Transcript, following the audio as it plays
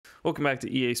Welcome back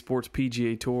to EA Sports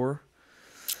PGA Tour.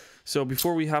 So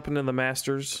before we hop into the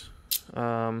Masters,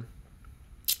 what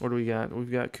do we got?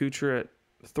 We've got Cooch at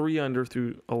 3 under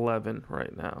through 11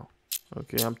 right now.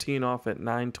 Okay, I'm teeing off at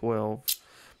 9-12.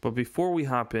 But before we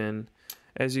hop in,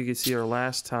 as you can see, our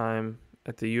last time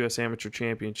at the US Amateur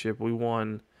Championship, we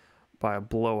won by a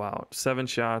blowout. 7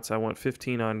 shots, I went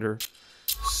 15 under.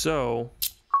 So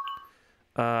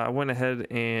I went ahead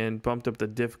and bumped up the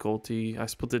difficulty. I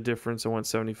split the difference. I went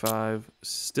 75.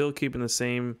 Still keeping the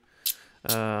same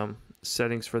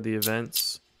settings for the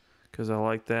events because I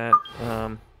like that.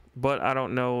 But I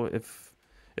don't know if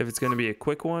it's going to be a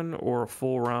quick one or a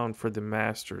full round for the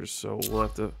Masters. So we'll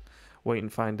have to wait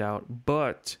and find out.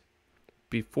 But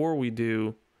before we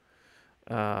do,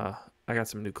 I got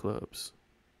some new clubs.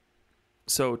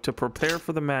 So to prepare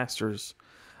for the Masters,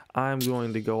 I'm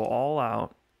going to go all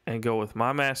out and go with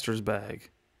my Masters bag.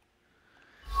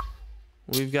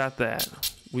 We've got that.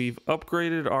 We've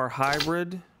upgraded our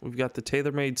hybrid. We've got the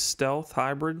TaylorMade Stealth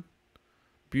Hybrid.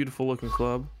 Beautiful looking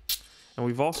club. And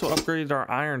we've also upgraded our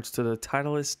irons to the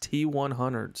Titleist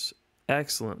T100s.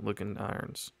 Excellent looking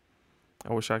irons.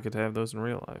 I wish I could have those in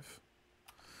real life.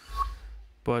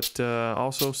 But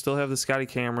also still have the Scotty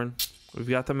Cameron. We've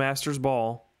got the Masters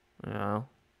ball. You know,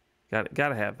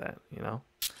 gotta have that, you know.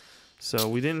 So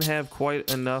we didn't have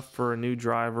quite enough for a new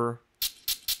driver.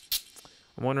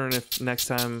 I'm wondering if next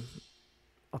time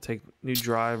I'll take new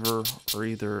driver or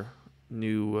either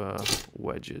new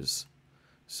wedges.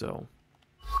 So,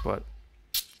 but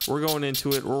we're going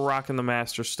into it. We're rocking the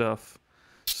Master stuff.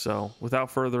 So without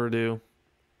further ado,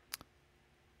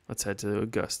 let's head to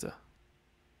Augusta.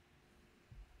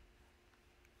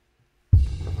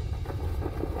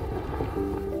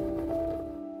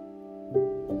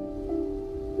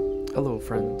 Hello,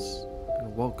 friends,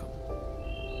 and welcome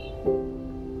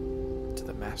to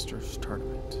the Masters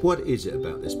Tournament. What is it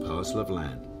about this parcel of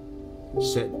land,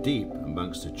 set deep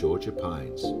amongst the Georgia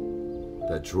pines,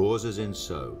 that draws us in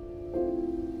so?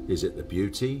 Is it the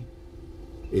beauty?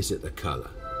 Is it the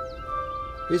color?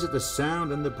 Is it the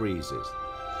sound and the breezes?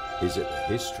 Is it the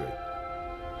history?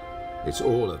 It's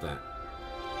all of that.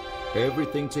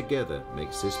 Everything together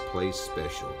makes this place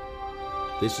special.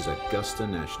 This is Augusta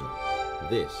National.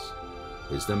 This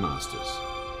is the Masters.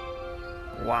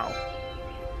 Wow.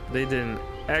 They did an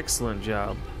excellent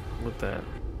job with that.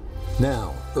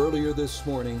 Now, earlier this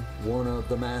morning, one of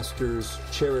the Masters'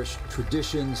 cherished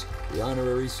traditions, the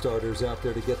honorary starters out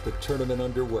there to get the tournament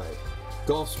underway.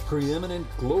 Golf's preeminent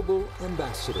global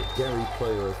ambassador, Gary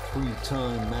Player, a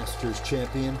 3-time Masters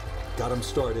champion, got him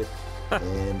started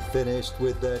and finished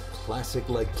with that classic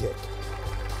leg kick.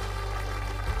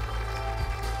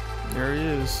 There he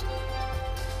is.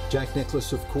 Jack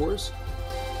Nicklaus, of course,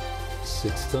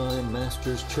 6-time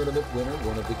Masters tournament winner,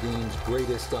 one of the game's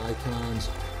greatest icons,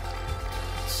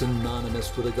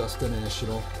 synonymous with Augusta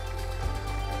National.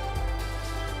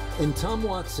 And Tom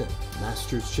Watson,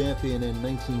 Masters champion in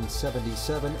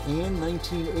 1977 and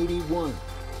 1981.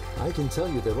 I can tell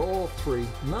you that all three,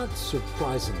 not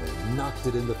surprisingly, knocked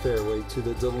it in the fairway to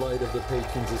the delight of the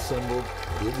patrons assembled.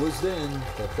 It was then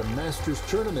that the Masters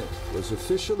tournament was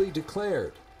officially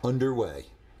declared underway.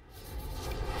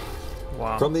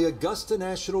 Wow. From the Augusta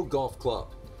National Golf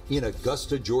Club in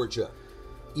Augusta, Georgia,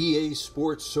 EA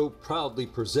Sports so proudly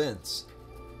presents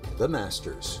the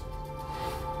Masters.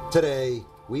 Today,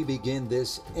 we begin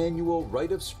this annual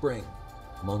rite of spring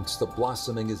amongst the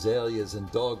blossoming azaleas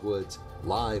and dogwoods,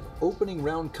 live opening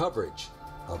round coverage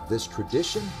of this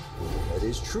tradition that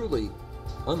is truly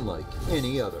unlike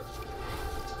any other.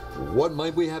 What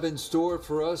might we have in store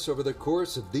for us over the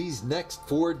course of these next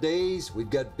 4 days? We've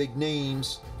got big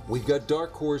names, we've got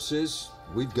dark horses,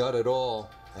 we've got it all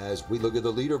as we look at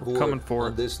the leaderboard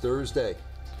on this Thursday.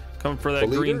 Coming for that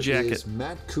green jacket is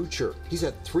Matt Kuchar. He's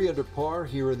at 3 under par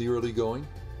here in the early going.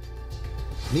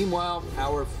 Meanwhile,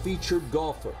 our featured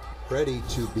golfer ready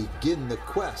to begin the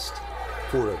quest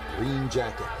for a green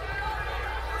jacket.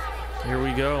 Here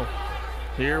we go.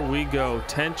 Here we go.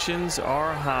 Tensions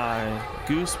are high.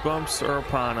 Goosebumps are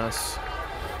upon us.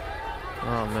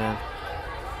 Oh, man.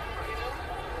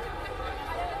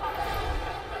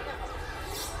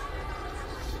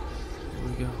 Here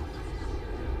we go.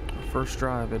 Our first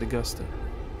drive at Augusta.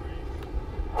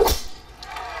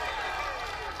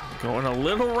 Going a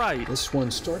little right. This one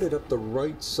started up the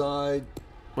right side.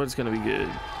 But it's going to be good.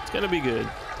 It's going to be good.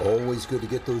 Always good to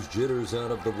get those jitters out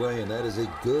of the way, and that is a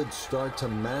good start to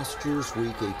Masters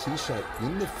Week. A tee shot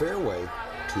in the fairway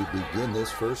to begin this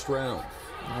first round.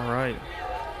 All right.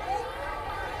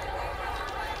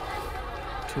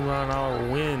 2-mile-an-hour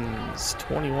winds,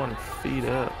 21 feet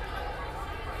up.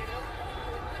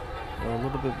 A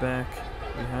little bit back.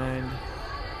 behind.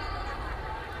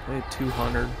 I hit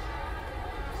 200.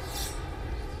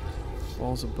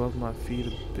 Ball's above my feet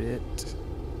a bit.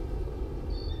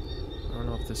 I don't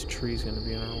know if this tree's gonna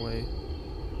be in our way.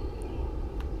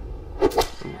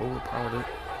 Ooh, overpowered it.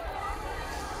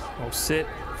 Oh, sit.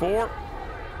 4.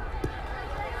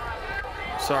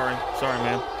 Sorry,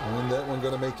 man. And that one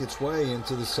going to make its way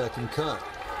into the second cut.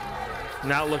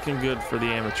 Not looking good for the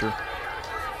amateur.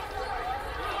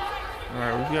 All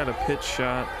right, we've got a pitch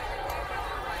shot.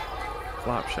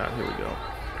 Flop shot, here we go.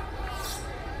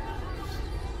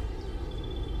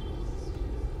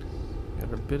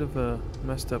 Got a bit of a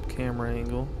messed up camera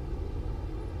angle.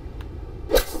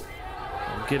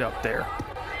 Oh, get up there.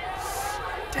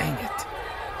 Dang it.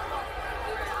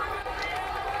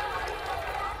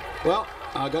 Well,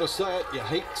 I gotta say it, you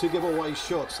hate to give away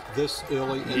shots this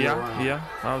early in the round. Yeah,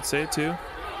 I would say it too.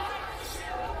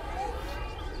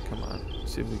 Come on,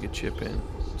 see if we could chip in.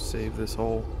 Save this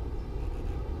hole.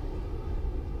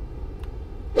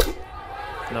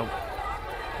 Nope.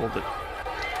 Hold it.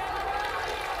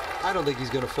 I don't think he's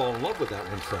going to fall in love with that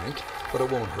one, Frank, but it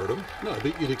won't hurt him. No,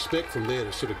 but you'd expect from there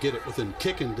to sort of get it within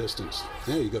kicking distance.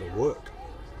 Now you got to work.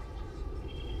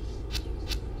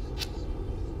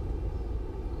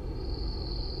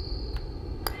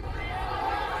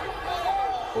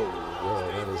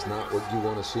 That is not what you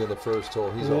want to see in the first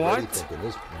hole. He's already thinking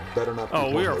this better not be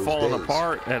Oh, we are falling days.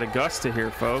 apart at Augusta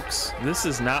here, folks. This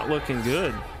is not looking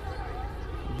good.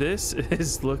 This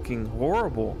is looking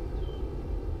horrible.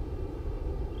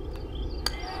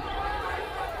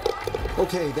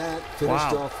 Okay, that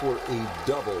finished off for a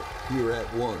double here at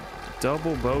 1.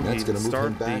 Double bogey That's going to to move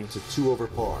him start back to 2 over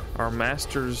par. our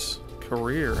Masters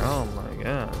career. Oh my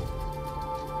God.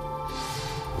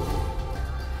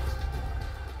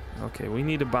 Okay, we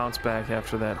need to bounce back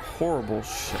after that horrible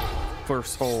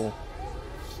first hole.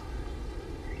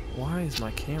 Why is my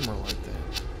camera like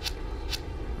that?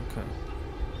 Okay.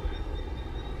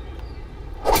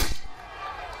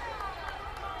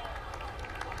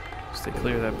 Stay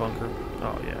clear of that bunker.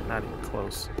 Oh yeah, not even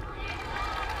close.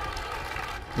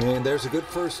 And there's a good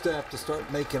first step to start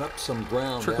making up some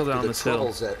ground. Trickle after down the this hill.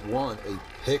 troubles at 1. A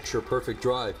picture-perfect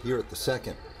drive here at the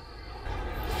second.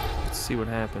 Let's see what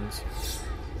happens.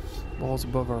 Ball's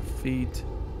above our feet.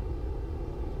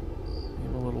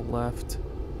 Aim a little left.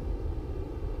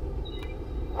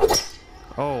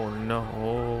 Oh no.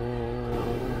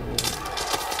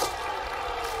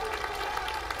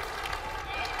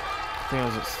 I think I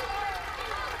was just...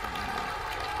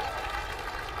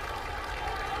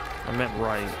 I meant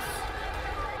right.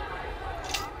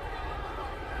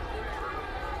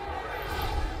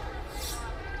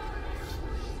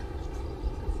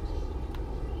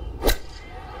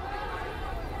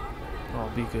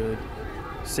 Be good.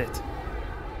 Sit.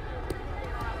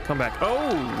 Come back. Oh!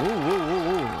 Whoa, whoa,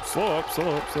 whoa, whoa. Slow up,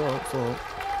 slow up, slow up, slow up.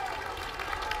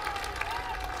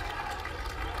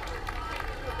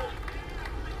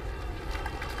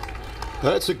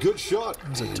 That's a good shot.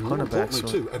 There's a And ton more of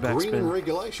importantly, too, a green backspin.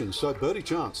 regulation, so birdie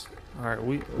chance. All right,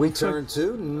 We turn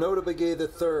to Nota Begay the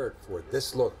third for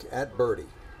this look at birdie.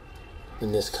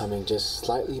 And this coming just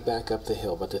slightly back up the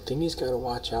hill, but the thing he's got to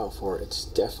watch out for, it's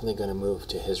definitely going to move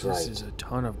to his right. This is a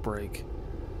ton of break.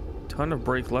 Ton of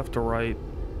break left to right.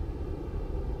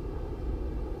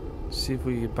 See if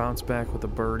we can bounce back with a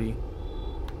birdie.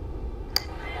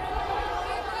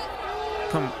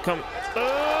 Come.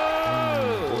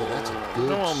 Oh! Boy, that's a good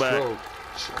Come on back. stroke.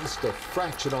 Just a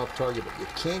fraction off target, but you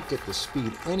can't get the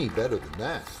speed any better than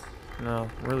that. No,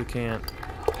 really can't.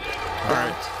 All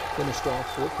right. Finished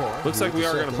off for par. Looks like we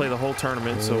are going to play the whole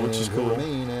tournament, so which is And he'll cool.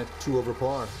 remain at 2 over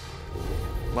par.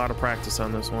 A lot of practice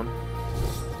on this one.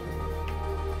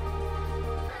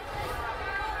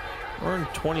 We're in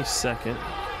 22nd.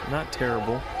 Not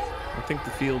terrible. I think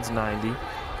the field's 90.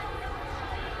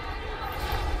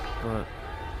 But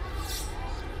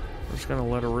we're just going to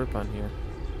let her rip on here.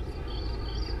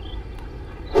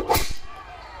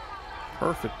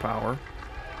 Perfect power.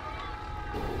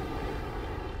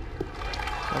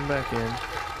 Come back in.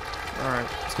 All right.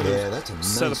 It's going Yeah, that's a nice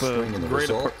set up swing, a and the great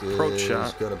result approach is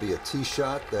shot. going to be a tee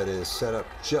shot that is set up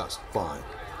just fine.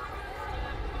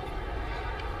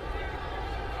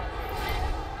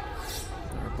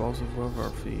 Our ball's above our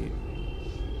feet.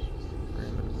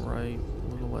 Ramming right, a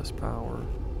little less power.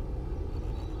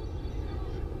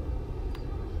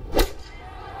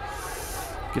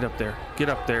 Get up there. Get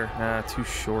up there. Ah, too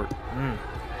short.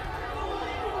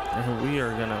 And we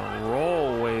are going to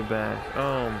roll way back.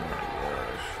 Oh, my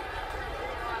gosh.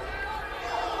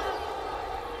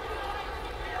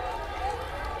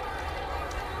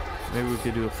 Maybe we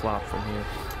could do a flop from here.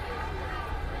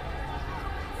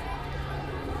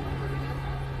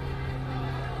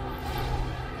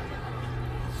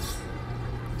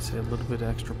 say a little bit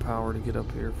extra power to get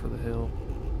up here for the hill.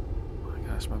 Oh my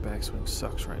gosh, my backswing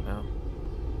sucks right now.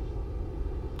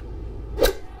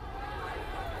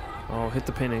 Oh, hit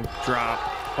the pinning. Drop.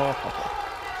 Oh.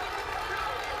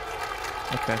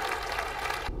 Okay.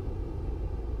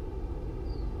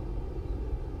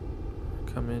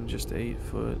 Come in just 8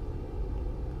 foot.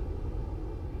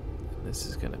 And this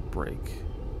is going to break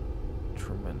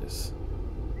tremendous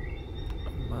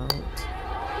amount.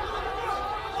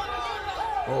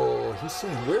 Oh, he's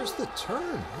saying, where's the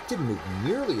turn? It didn't move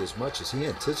nearly as much as he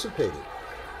anticipated.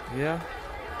 Yeah.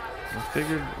 I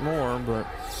figured more, but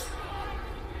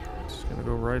just going to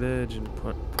go right edge and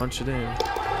punch it in.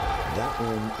 That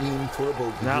one in for a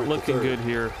bogey. Not looking good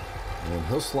here. And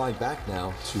he'll slide back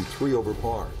now to 3 over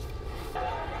par.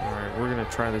 All right, we're going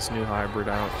to try this new hybrid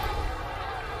out.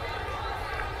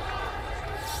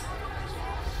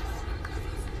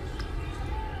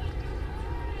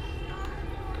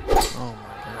 Oh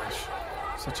my gosh.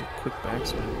 Such a quick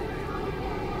backswing.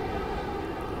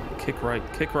 Kick right,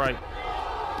 kick right.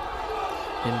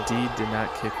 Indeed did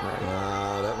not kick right.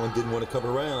 That one didn't want to come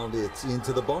around. It's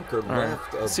into the bunker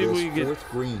left of see if we this fourth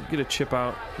green. Get a chip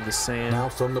out of the sand. Now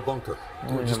from the bunker.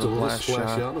 Just a little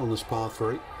splash out on this par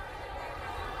 3.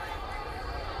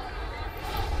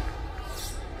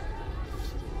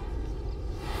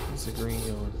 How's the green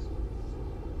going?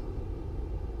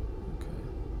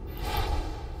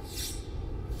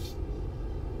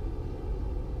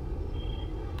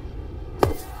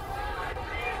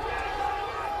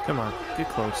 Come on, get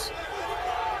close.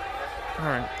 All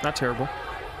right, not terrible.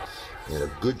 And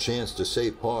a good chance to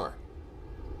save par.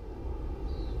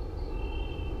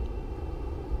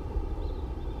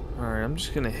 All right, I'm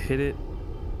just gonna hit it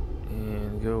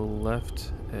and go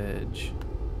left edge.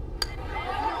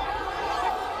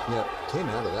 Yeah, came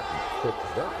out of that one quickly.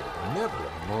 That would never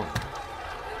have known.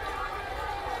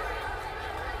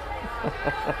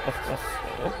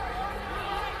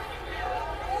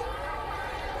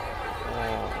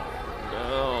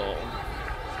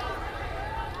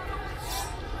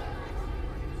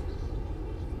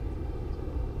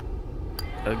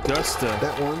 Augusta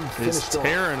that one is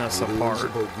tearing us apart. A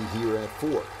bogey here at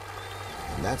 4.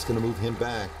 And that's going to move him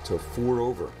back to 4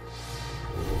 over.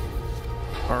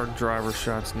 Our driver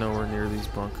shot's nowhere near these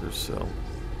bunkers, so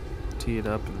tee it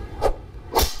up and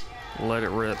let it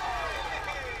rip.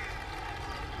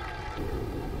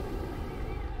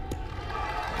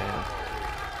 Man.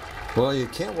 Well, you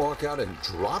can't walk out and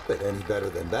drop it any better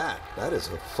than that. That is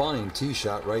a fine tee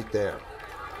shot right there.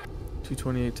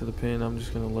 228 to the pin. I'm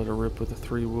just going to let it rip with a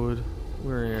 3-wood.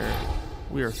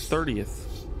 We are 30th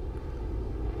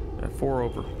at 4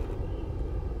 over.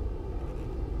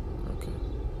 Okay.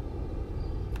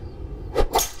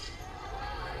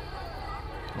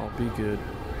 I'll be good.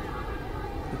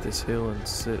 Hit this hill and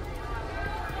sit.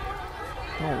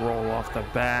 Don't roll off the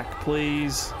back,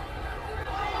 please.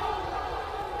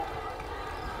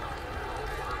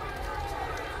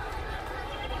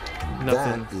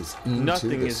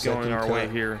 Nothing is going our way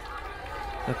here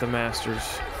at the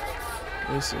Masters.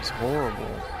 This is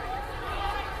horrible.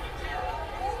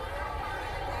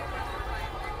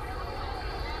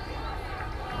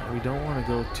 We don't want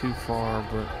to go too far,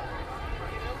 but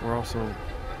we're also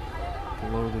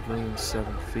below the green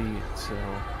 7 feet, so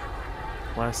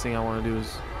last thing I want to do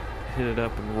is hit it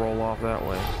up and roll off that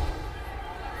way.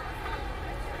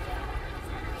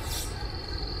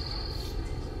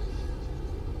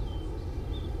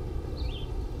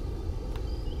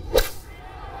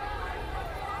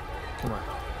 Come on.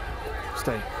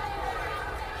 Stay.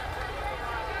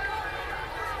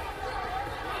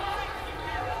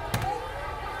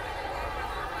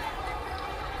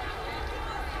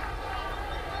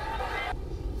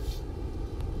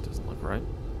 Doesn't look right.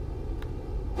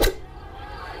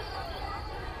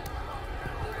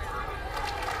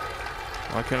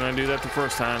 Why couldn't I do that the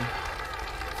first time?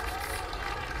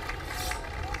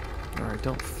 Alright,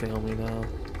 don't fail me now.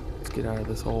 Let's get out of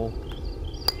this hole.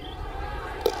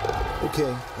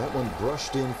 Okay, that one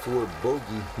brushed in for bogey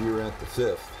here at the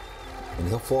 5th. And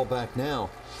he'll fall back now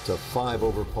to 5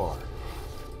 over par.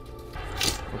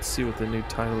 Let's see what the new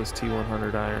Titleist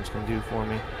T100 iron's going to do for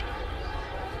me.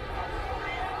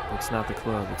 It's not the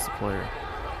club, it's the player.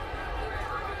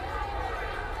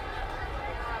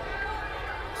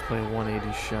 Let's play a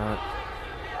 180 shot.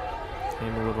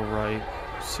 Aim a little right.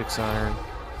 6 iron.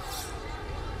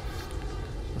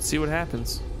 Let's see what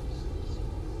happens.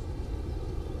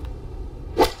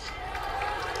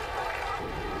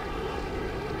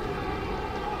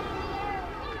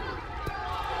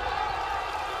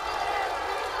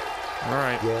 All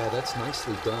right. Yeah, that's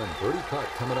nicely done. Birdie putt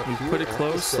coming up we here. Put it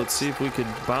close. Let's see if we could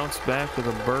bounce back with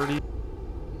a birdie.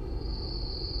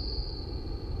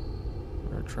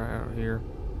 try out here.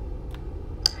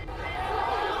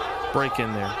 Break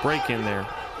in there. Break in there.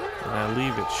 And I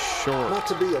leave it short. Not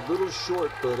to be a little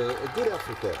short, but a good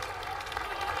effort there.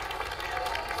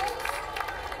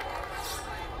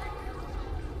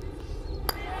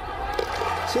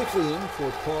 Safely in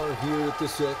for par here at the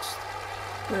 6th.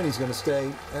 And he's going to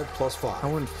stay at +5. I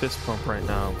wouldn't fist pump right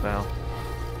now, pal.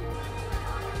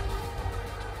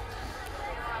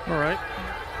 All right.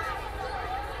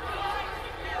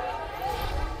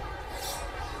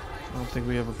 I don't think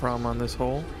we have a problem on this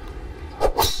hole.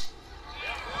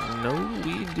 No,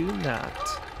 we do not.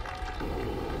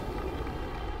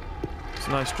 It's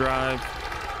a nice drive.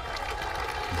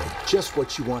 Just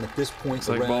what you want at this point.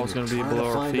 Looks like ball's going to be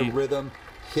below our feet. Find a rhythm,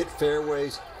 hit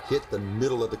fairways, hit the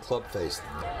middle of the club face.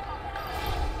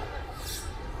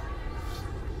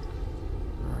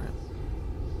 All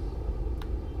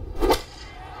right.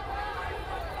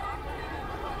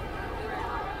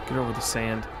 Get over the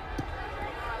sand.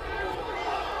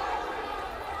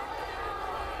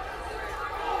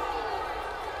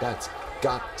 That's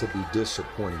got to be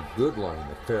disappointing. Good line in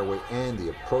the fairway, and the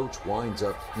approach winds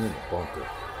up in the bunker.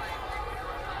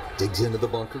 Digs into the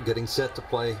bunker, getting set to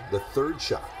play the 3rd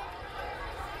shot.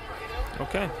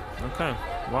 Okay. Okay.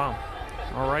 Wow.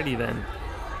 Alrighty then.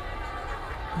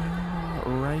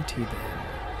 Alrighty then.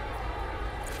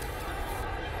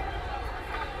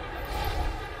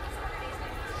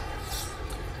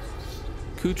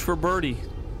 Cooch for birdie.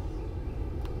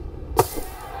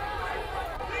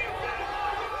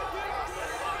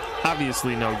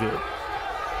 Obviously no good.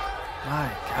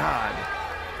 My God.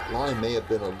 Line may have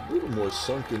been a little more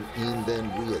sunken in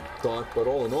than we had thought, but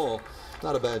all in all,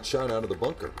 not a bad shot out of the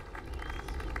bunker.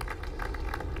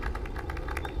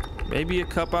 Maybe a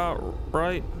cup out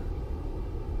right.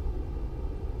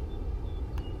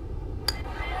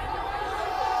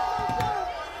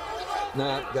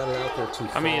 Nah, got it out there too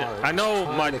far. I mean, I know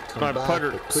my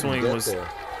putter swing was there.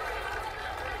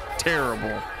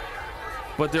 Terrible,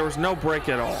 but there was no break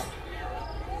at all.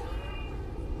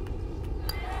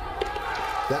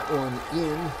 That one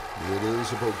in. It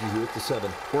is a bogey here at the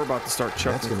 7th. We're about to start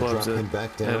chucking That's clubs drop him at,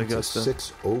 back down Augusta. to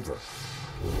 6 over.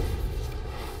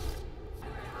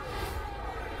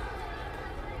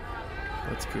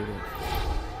 Let's get it.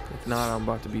 If not, I'm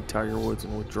about to be Tiger Woods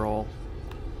in withdrawal.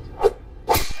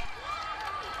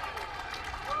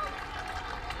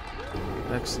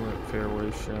 Excellent fairway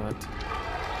shot.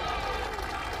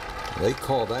 They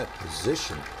call that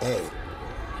position A.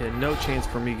 Yeah, no chance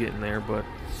for me getting there, but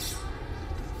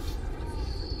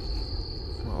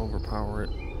I'll overpower it.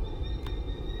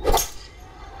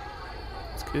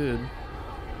 It's good.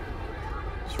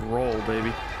 Just roll,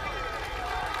 baby.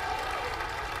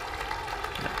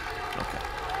 No. Okay.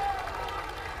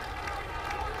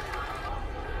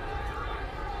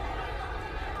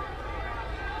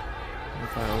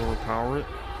 If I overpower it,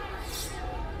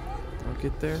 I'll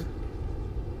get there.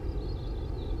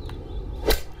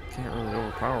 Can't really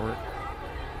overpower it.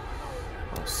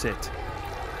 Oh, sit.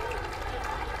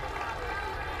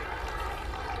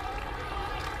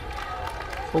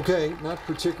 Okay, not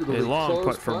particularly A long close,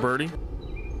 putt for but birdie.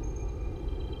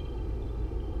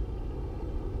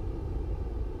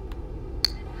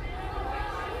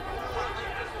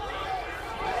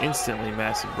 Instantly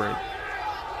massive break.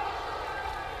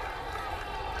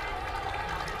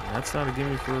 That's not a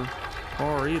gimme for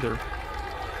par either.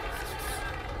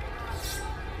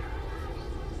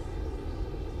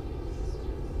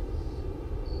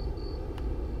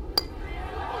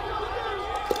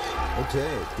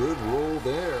 Okay, good roll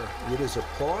there. It is a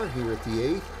par here at the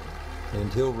 8th,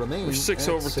 and he'll remain We're 6 at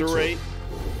over 6 through over. 8.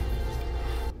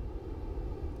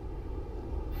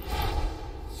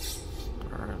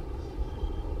 All right.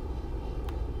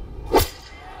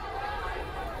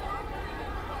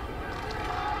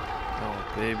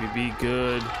 Oh, baby, be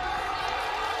good.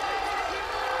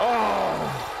 Oh,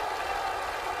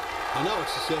 I know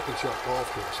it's the second shot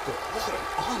golf course, but what an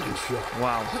iron shot.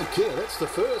 wow. I don't care. That's the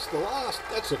first, the last.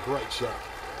 That's a great shot.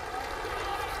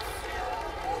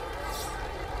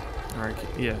 All right,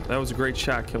 yeah, that was a great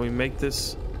shot. Can we make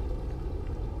this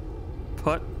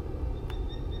putt?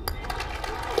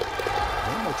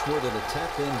 Not much more than a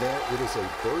tap in there. It is a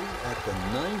birdie at the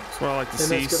 9th. That's what I like to And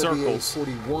see, that's going to be a circles.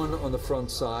 41 on the front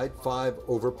side, 5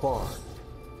 over par.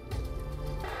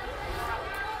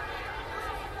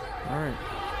 All right,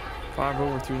 5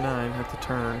 over through 9 at the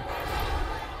turn.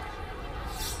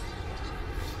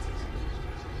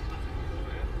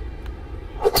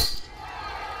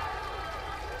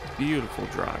 Beautiful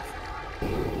drive.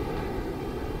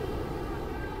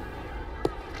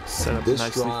 Set up This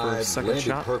nicely for a drive second landed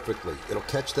shot. perfectly. It'll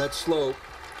catch that slope.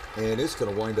 and it's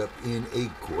going to wind up in a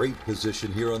great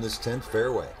position here on this 10th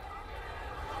fairway.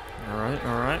 All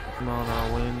right. Come on,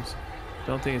 our wins.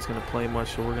 Don't think it's going to play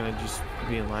much, so we're going to just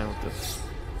be in line with this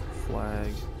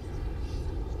flag.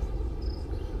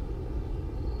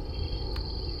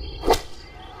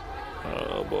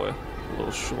 Oh boy, a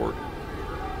little short.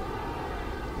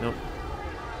 Nope.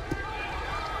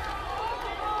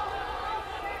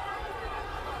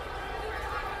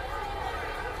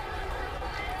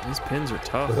 These pins are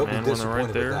tough, Well, man, when they're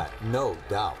right there. That, no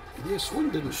doubt. The swing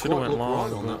didn't Should've quite went look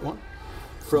long, right on that one.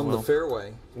 From the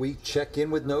fairway, we check in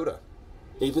with Noda.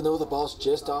 Even though the ball's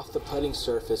just off the putting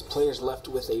surface, players left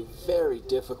with a very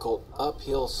difficult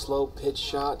uphill slow pitch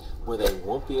shot where they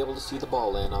won't be able to see the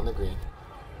ball land on the green.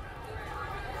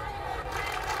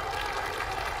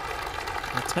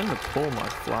 I tend to pull my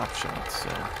flop shots, so.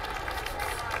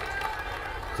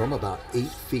 From about 8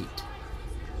 feet.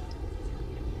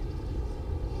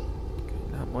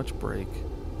 Okay, not much break.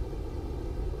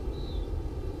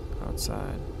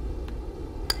 Outside.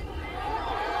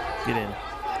 Get in.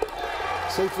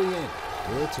 Safely in.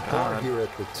 It's a par God. here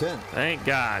at the 10th. Thank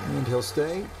God. And he'll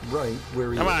stay right where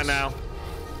he is. Come on now.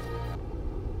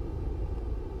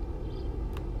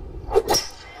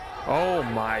 Oh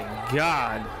my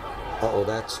God. Uh-oh,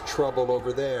 that's trouble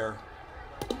over there.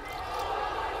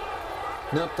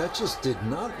 Nope, that just did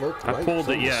not look I right pulled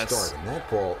from it, the yes. start. And that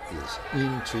ball is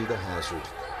into the hazard.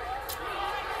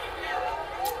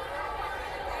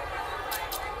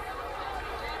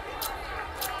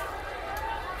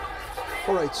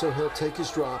 All right, so he'll take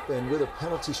his drop, and with a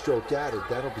penalty stroke added,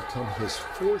 that'll become his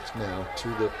 4th now to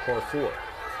the par 4.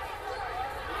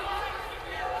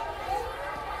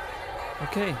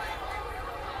 Okay.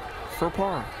 For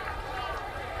par.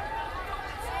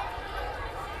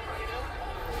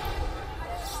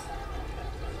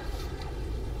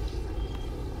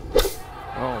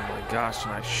 Oh my gosh,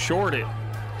 and I short it.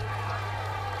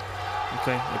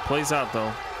 Okay, it plays out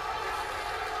though.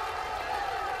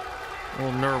 A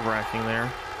little nerve-wracking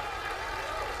there.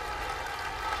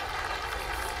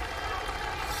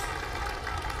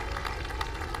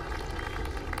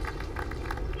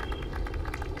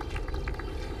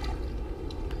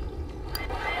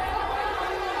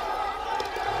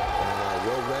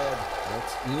 Well read.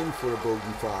 That's in for a bogey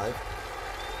 5.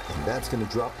 And that's going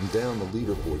to drop him down the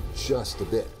leaderboard just a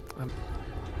bit.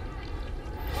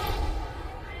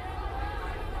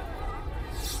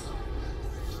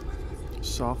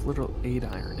 Soft little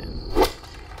 8-iron in.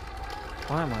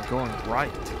 Why am I going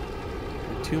right?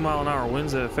 2-mile-an-hour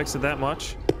winds that affects it that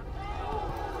much?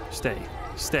 Stay.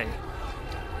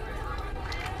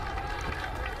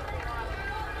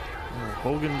 Oh,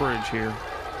 Hogan Bridge here.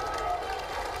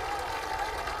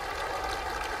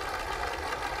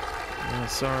 Yeah,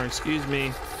 sorry, excuse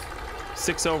me.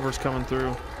 6 overs coming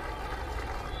through.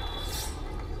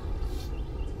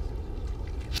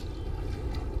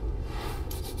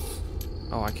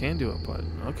 Oh, I can do a putt.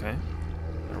 Okay.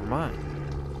 Never mind.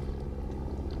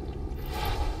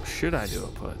 Should I do a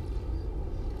putt?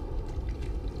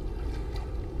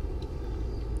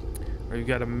 We've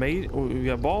got we've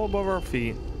got ball above our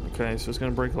feet. Okay, so it's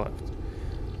gonna break left.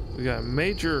 We got a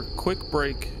major quick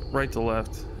break right to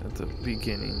left at the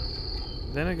beginning.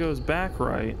 Then it goes back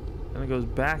right, and it goes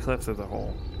back left of the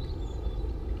hole.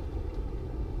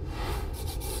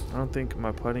 I don't think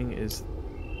my putting is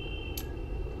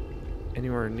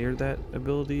anywhere near that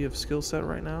ability of skill set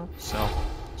right now, so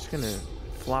just gonna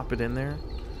flop it in there.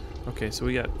 Okay, so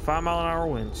we got 5-mile-an-hour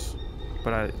winds,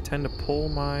 but I tend to pull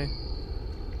my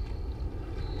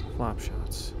flop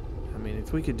shots. I mean,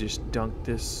 if we could just dunk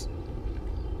this,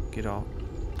 get off.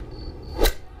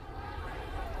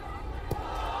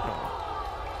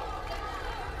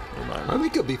 I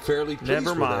think he'll be fairly pleased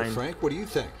Never with mind. that, Frank. What do you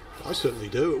think? I certainly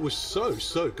do. It was so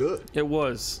good. It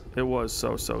was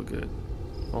so good.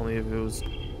 Only if it was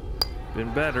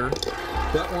been better.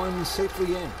 That one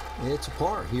safely in. It's a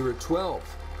par here at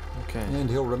 12. Okay. And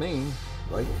he'll remain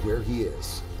right where he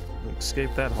is.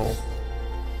 Escape that hole.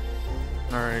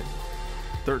 All right.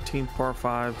 13th par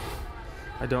 5.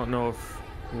 I don't know if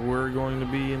we're going to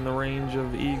be in the range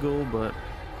of eagle, but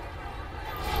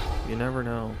you never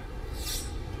know.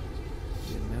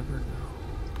 You never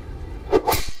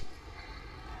know.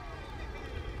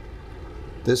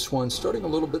 This one starting a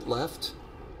little bit left.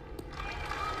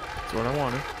 That's what I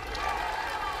wanted.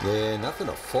 Yeah, nothing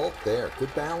to fault there.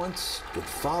 Good balance, good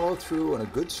follow through, and a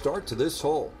good start to this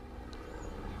hole.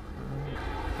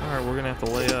 All right, we're gonna have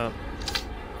to lay up.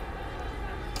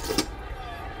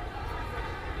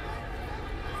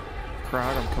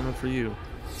 Crowd, I'm coming for you.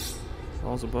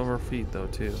 Ball's above our feet though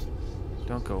too.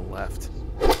 Don't go left.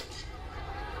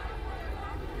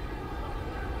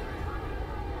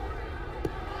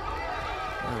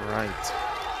 right.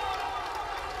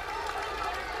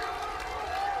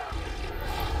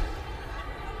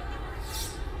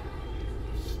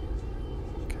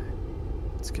 Okay.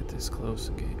 Let's get this close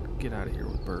and get out of here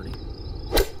with birdie.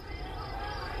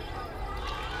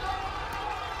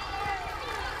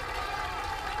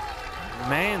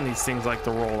 Man, these things like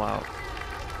to roll out.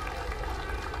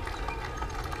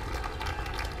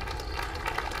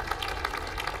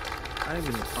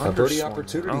 A birdie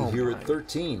opportunity here at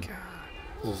 13.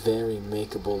 A very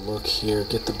makeable look here.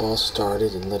 Get the ball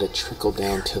started and let it trickle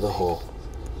down to the hole.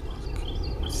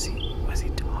 What's he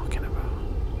talking about?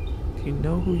 Do you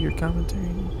know who you're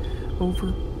commentating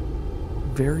over?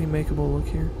 Very makeable look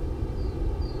here.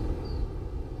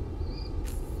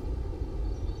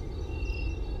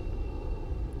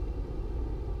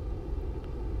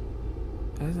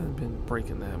 It hasn't been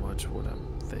breaking that much, what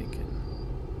I'm thinking.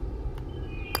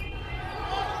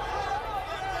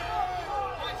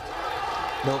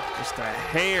 Nope. Just a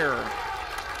hair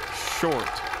short.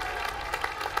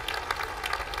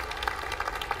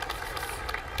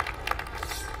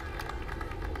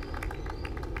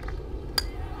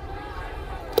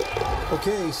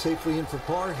 Okay, safely in for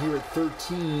par here at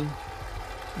 13.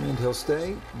 And he'll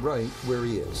stay right where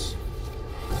he is.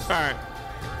 All right.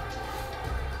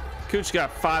 Cooch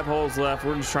got 5 holes left.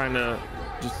 We're just trying to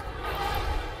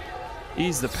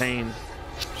ease the pain,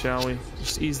 shall we?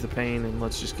 Just ease the pain and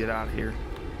let's just get out of here.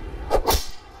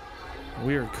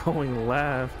 We are going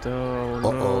left. Oh, no.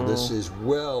 Uh-oh, this is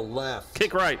well left.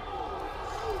 Kick right.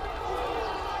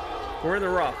 We're in the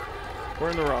rough. We're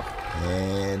in the rough.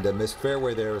 And a missed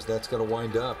fairway there as that's going to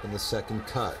wind up in the second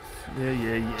cut.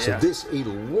 Yeah. So this a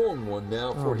long one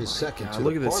now for his second. God. To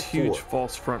Look the at this par huge 4.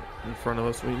 false front in front of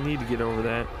us. We need to get over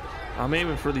that. I'm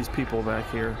aiming for these people back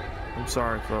here. I'm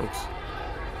sorry, folks.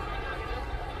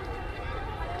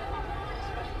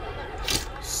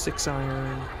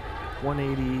 6-iron,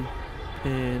 180,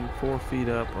 and 4 feet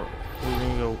up. We're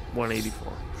gonna go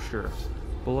 184, sure.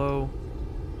 Below,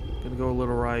 gonna go a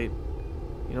little right.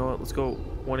 You know what? Let's go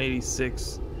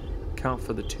 186. Count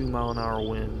for the 2-mile-an-hour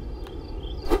wind.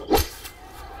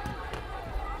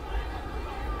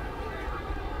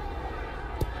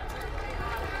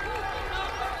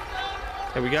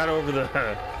 Hey, we got over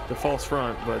the false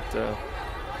front, but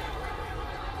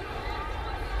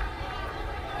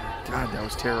God, that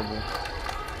was terrible.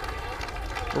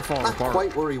 We're falling Not apart.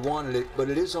 quite where he wanted it, but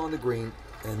it is on the green,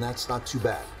 and that's not too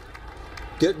bad.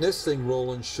 Getting this thing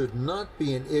rolling should not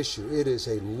be an issue. It is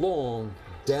a long,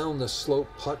 down the slope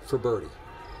putt for birdie.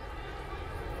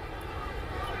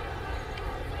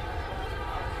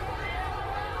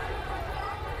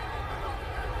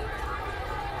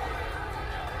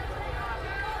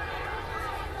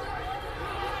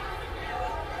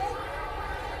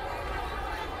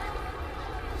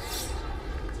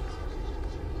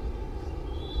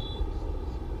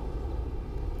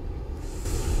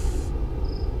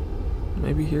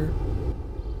 Maybe here.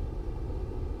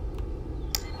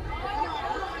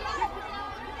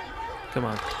 Come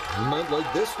on. You might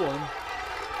like this one.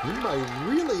 You might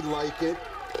really like it.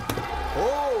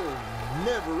 Oh,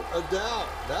 never a doubt.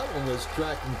 That one was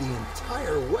tracking the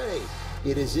entire way.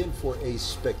 It is in for a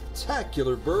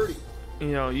spectacular birdie.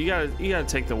 You know, you gotta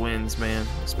take the wins, man.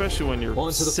 Especially when you're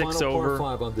On to the 6 final over.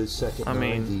 par 5 on this second I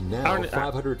mean, 90. Now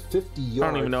 550 yards. I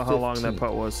don't even know how long that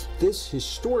putt was. This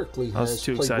historically has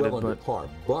too played excited, well under but par,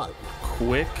 but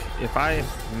quick. If I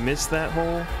missed that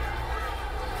hole,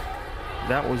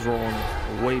 that was rolling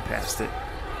way past it.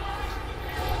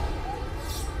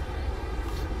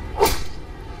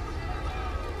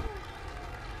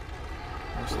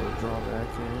 Nice little draw back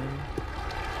in.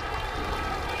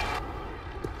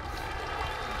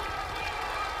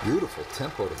 beautiful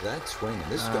tempo to that swing,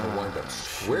 and this is going to wind up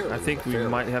squarely. I think we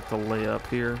might have to lay up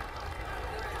here.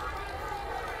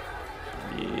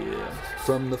 Yeah.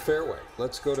 From the fairway,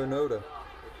 let's go to Noda.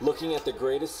 Looking at the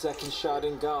greatest second shot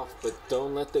in golf, but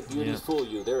don't let the beauty fool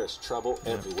you. There is trouble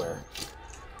everywhere.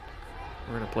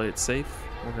 We're going to play it safe.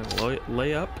 We're going to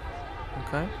lay up.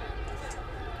 Okay.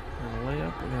 We're going to lay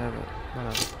up. We're going to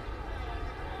have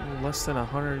a less than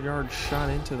 100-yard shot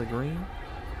into the green.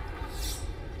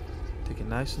 Take it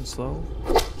nice and slow.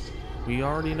 We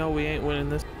already know we ain't winning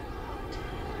this.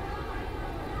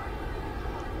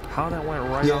 How that went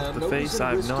right off the face,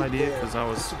 I have no idea, because I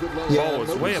was ball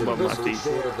was way above my feet.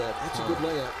 That's a good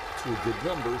layup to a good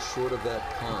number short of that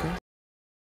pond. Okay.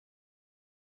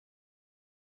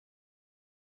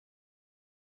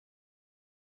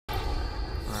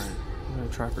 Alright, I'm going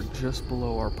to try for just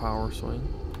below our power swing.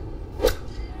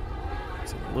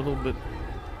 It's a little bit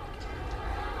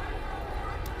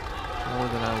more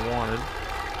than I wanted.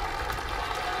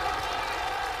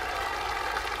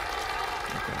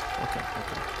 Okay.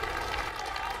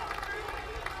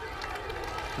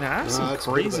 Now that's some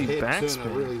crazy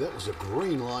backspin. Really, that was a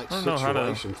green light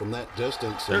situation from that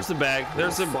distance. There's the bag.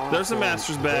 There's the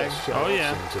Masters bag. Oh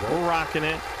yeah, we're rocking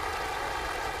it.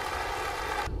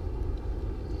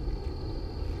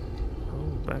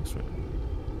 Oh, backswing.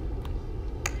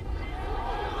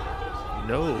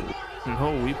 No,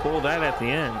 we pulled that at the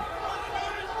end.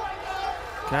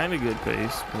 Kind of good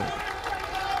pace, but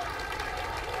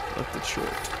left it short.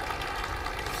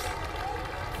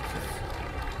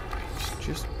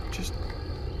 Just.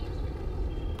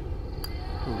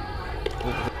 Ooh.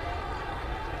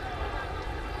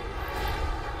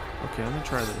 Okay, I'm gonna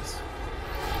try this.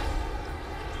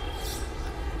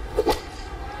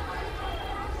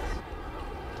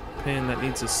 Pin that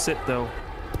needs to sit though.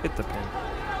 Hit the pin.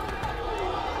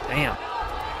 Damn.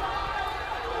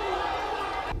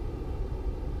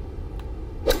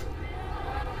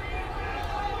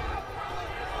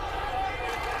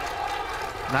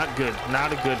 Not good.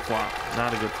 Not a good flop.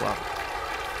 Not a good flop.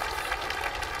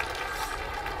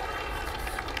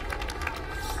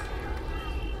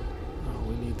 Oh,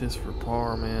 we need this for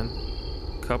par, man.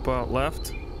 Cup out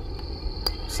left.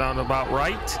 Sound about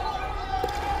right.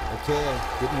 Okay,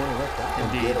 didn't want to let that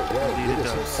one get away. Indeed it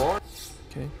does.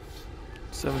 Okay.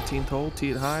 17th hole,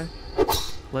 tee it high.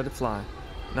 Let it fly.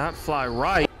 Not fly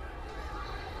right.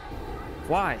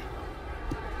 Why?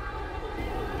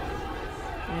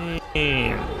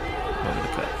 And the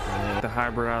cut. The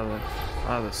hybrid out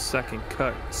of the second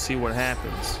cut. See what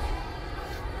happens.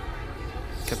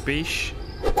 Capiche?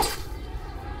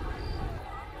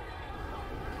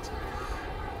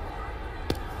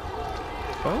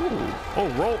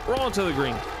 Oh, roll into the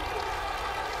green.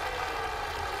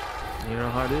 You know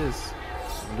how it is.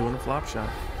 I'm doing a flop shot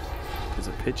because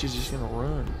the pitch is just gonna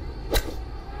run.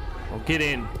 Oh, get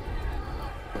in.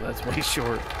 Oh, that's way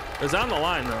short. It's on the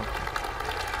line though.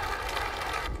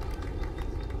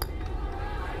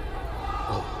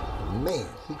 Man,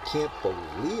 he can't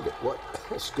believe it. What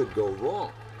else could go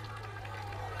wrong?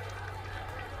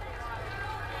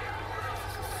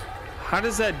 How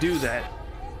does that do that?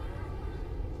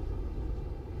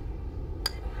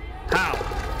 How?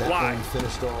 Why? That one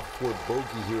finished off for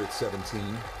bogey here at 17,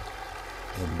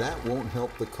 and that won't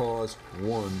help the cause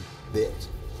one bit.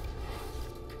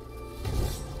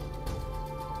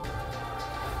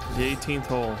 The 18th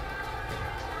hole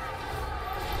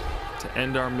to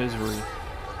end our misery.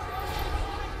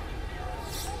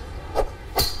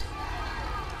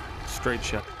 Straight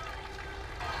shot.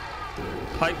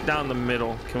 Pipe down the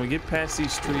middle. Can we get past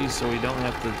these trees so we don't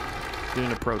have to do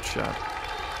an approach shot?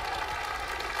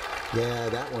 Yeah,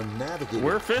 that one navigated.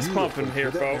 We're fist pumping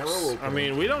here, folks. I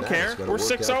mean, we don't care. We're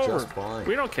 6 over.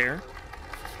 We don't care.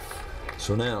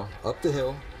 So now, up the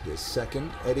hill, his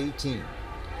second at 18.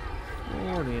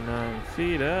 49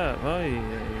 feet up. Oh,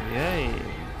 yeah.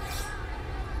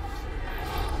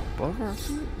 Above our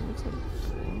feet? Looks like.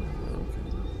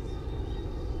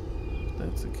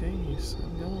 That's the case.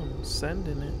 I'm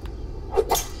sending it.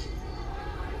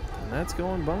 And that's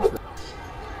going bunker.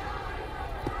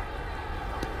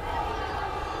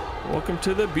 Welcome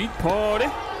to the beat party.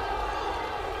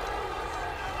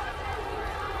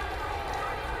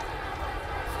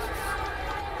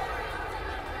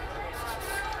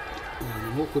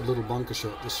 And an awkward little bunker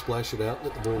shot. Just splash it out,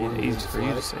 let the ball run Easy towards the for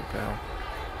you to flag. say, pal.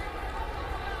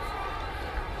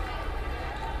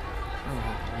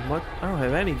 I don't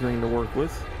have any green to work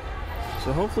with.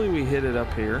 So hopefully we hit it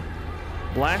up here.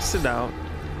 Blast it out.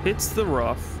 Hits the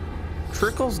rough.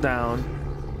 Trickles down.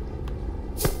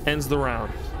 Ends the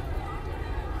round.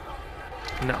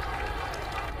 No.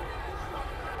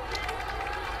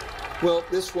 Well,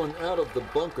 this one out of the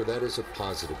bunker, that is a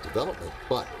positive development,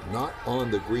 but not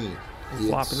on the green.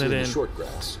 Flopping it in. Short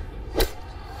grass.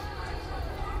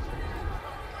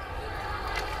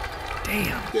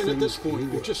 Damn. And at this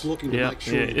point, you're just looking to make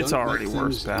sure you it's don't already make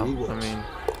worse, things pal. any worse. I mean,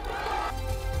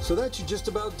 So that should just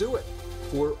about do it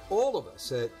for all of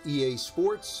us at EA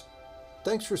Sports.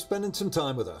 Thanks for spending some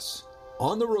time with us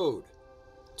on the road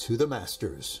to the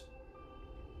Masters.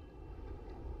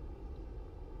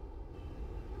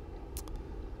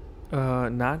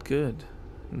 Not good.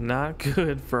 Not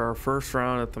good for our first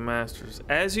round at the Masters.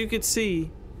 As you can see,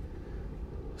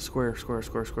 square, circle,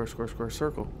 square, circle,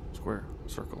 square.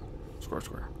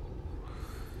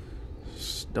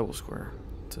 Double square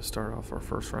to start off our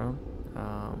first round.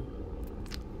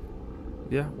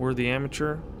 Yeah, we're the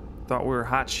amateur. Thought we were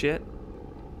hot shit.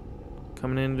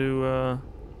 Coming into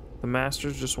the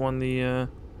Masters, just won the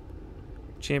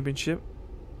championship.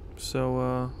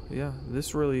 So yeah,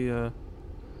 this really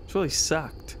it's really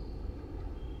sucked.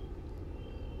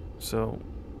 So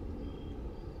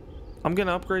I'm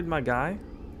gonna upgrade my guy,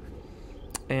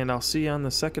 and I'll see you on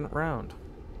the second round.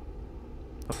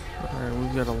 All right,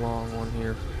 we've got a long one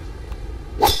here.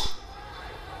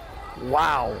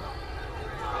 Wow.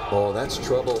 Oh, that's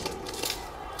trouble.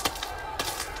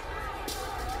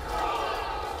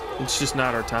 It's just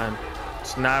not our time.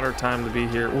 It's not our time to be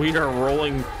here. We are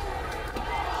rolling.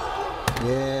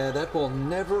 Yeah, that ball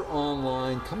never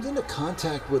online. Comes into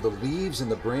contact with the leaves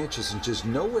and the branches and just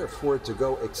nowhere for it to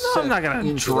go except No, I'm not going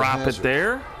to drop it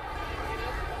there.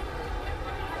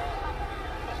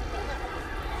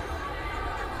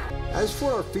 As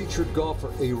for our featured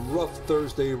golfer, a rough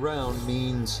Thursday round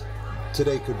means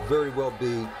today could very well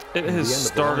be it has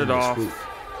started off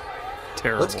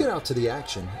terrible. Let's get out to the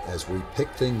action as we pick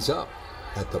things up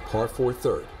at the par 4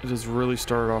 third. It has really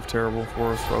started off terrible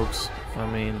for us, folks. I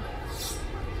mean,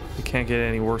 it can't get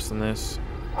any worse than this.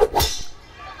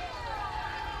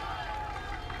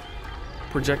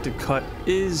 Projected cut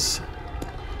is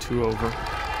 2 over.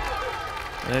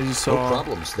 And as you saw, no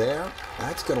problems there.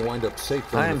 That's going to wind up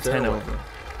safely. I am 10 over.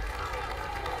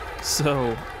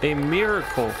 So a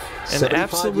miracle, an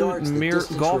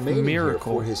absolute golf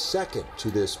miracle for his second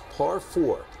to this par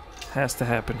 4 has to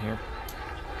happen here.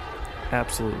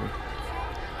 Absolutely.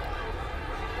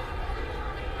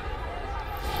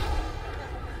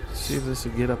 See if this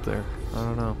will get up there. I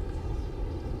don't know.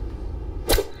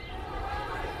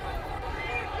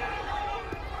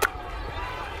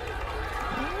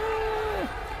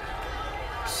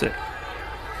 Sit.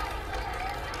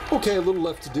 Okay, a little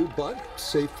left to do, but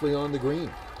safely on the green.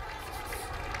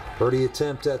 Birdie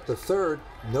attempt at the third.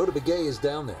 Nota Begay is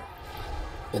down there.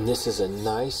 And this is a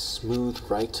nice, smooth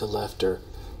right to lefter.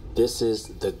 This is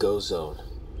the go zone.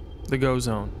 The go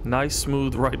zone. Nice,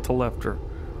 smooth right to lefter.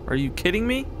 Are you kidding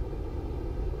me?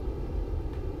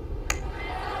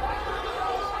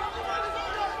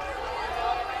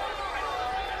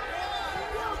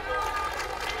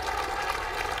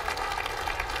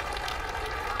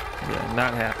 Yeah,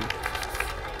 not happy.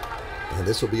 And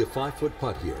this will be a 5-foot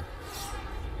putt here.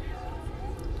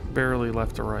 Barely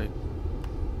left to right.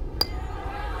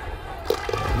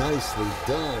 Nicely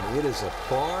done. It is a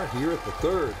par here at the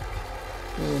third.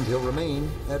 And he'll remain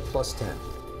at plus 10.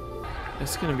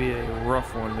 It's going to be a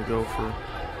rough one to go for.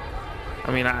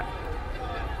 I mean,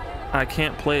 I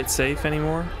can't play it safe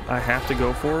anymore. I have to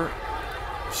go for it.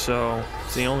 So,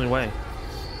 it's the only way.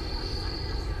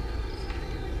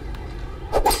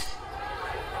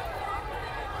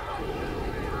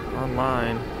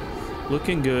 Online.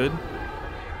 Looking good.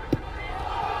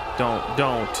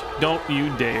 Don't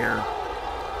you dare.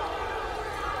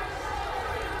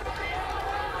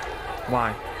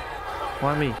 Why?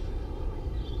 Why me?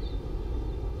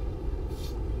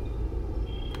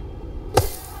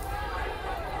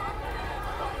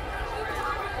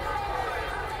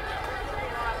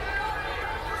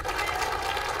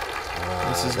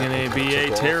 This is going to be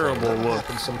a terrible look.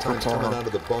 Sometimes coming out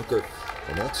of the bunker,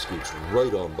 and that scoots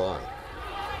right on by.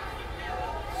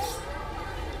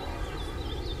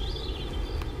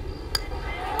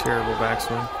 Terrible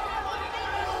backswing.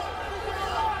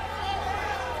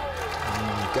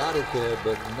 Got it there,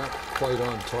 but not quite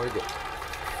on target.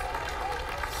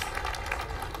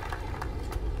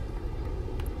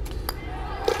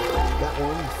 That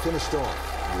one finished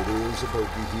off. It is a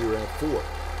bogey here at 4.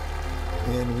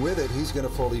 And with it, he's going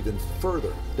to fall even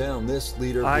further down this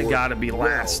leaderboard. I got to be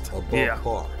last. Above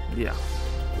par. Yeah.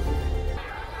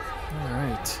 All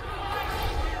right.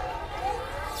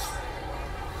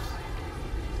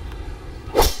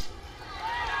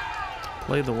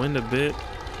 Play the wind a bit.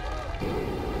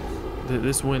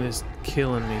 This wind is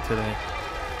killing me today.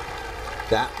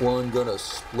 That one gonna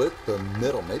split the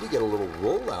middle. Maybe get a little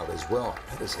rollout as well.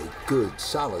 That is a good,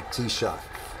 solid tee shot.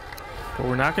 But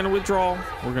we're not going to withdraw.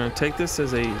 We're going to take this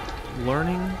as a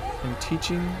learning and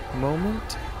teaching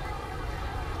moment.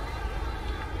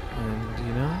 And,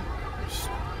 you know, just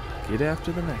get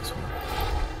after the next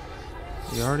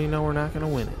one. You already know we're not going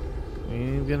to win it. We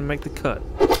ain't going to make the cut.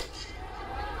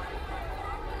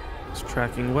 It's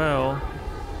tracking well.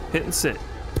 Hit and sit.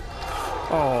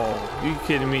 Oh, you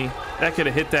kidding me? That could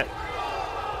have hit that.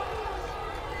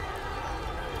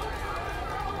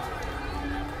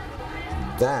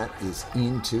 That is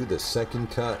into the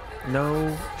second cut.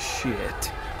 No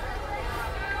shit.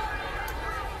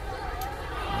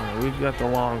 Right, we've got the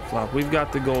long flop. We've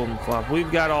got the golden flop.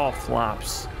 We've got all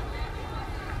flops.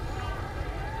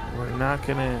 We're not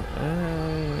gonna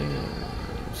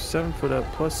 7 foot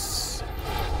up plus.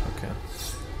 Okay,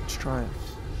 let's try it.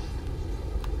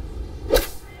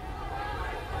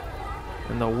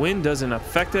 And the wind doesn't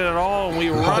affect it at all. And we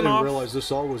run off. I didn't realize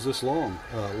this all was this long.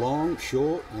 Long,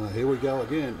 short. Here we go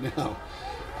again. Now,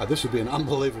 This would be an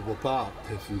unbelievable par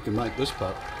if you can make this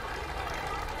putt.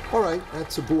 All right,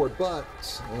 that's a board, but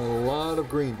a lot of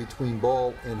green between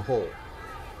ball and hole.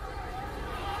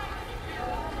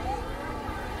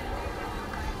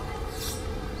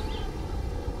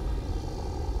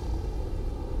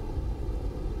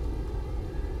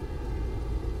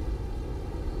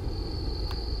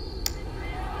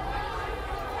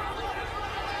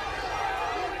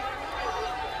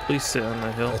 Please sit on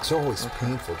the hill. It's always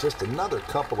painful. Just another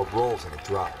couple of rolls and it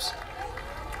drops.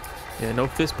 Yeah, no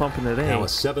fist pumping today. Now a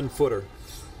 7-footer.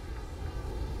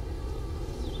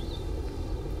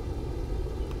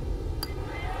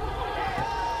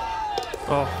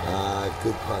 Oh.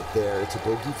 Good putt there. It's a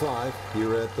bogey 5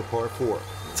 here at the par 4.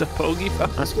 It's a bogey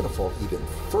 5. It's going to fall even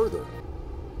further.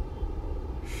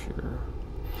 Sure.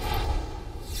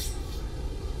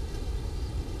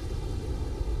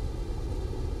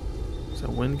 Is that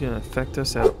wind going to affect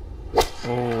us out?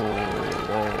 Oh,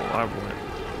 I went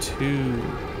 2.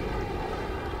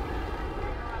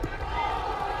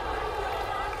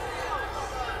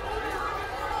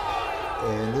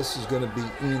 And this is going to be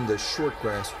in the short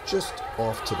grass just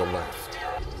off to the left.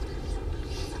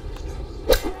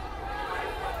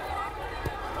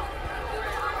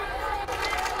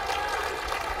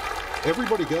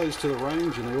 Everybody goes to the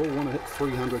range and they all want to hit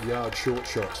 300-yard short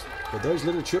shots. But those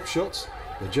little chip shots,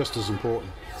 they're just as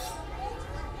important.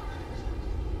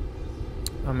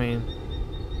 I mean,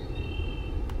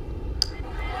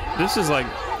 this is like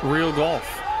real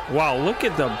golf. Wow, look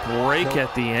at the break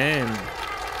at the end.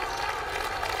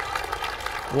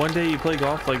 One day you play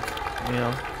golf like, you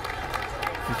know,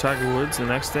 you're Tiger Woods. The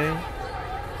next day,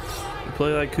 you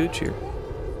play like Cooch here.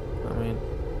 I mean,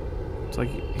 it's like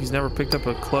he's never picked up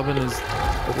a club in his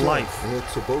life.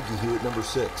 It's a bogey here at number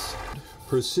 6.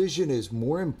 Precision is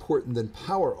more important than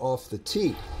power off the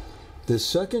tee. The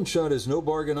second shot is no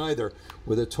bargain either,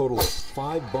 with a total of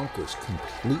 5 bunkers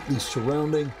completely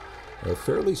surrounding a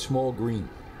fairly small green.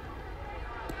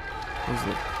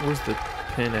 Where's the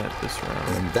pin at this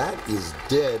round? And that is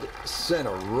dead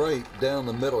center right down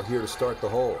the middle here to start the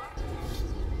hole.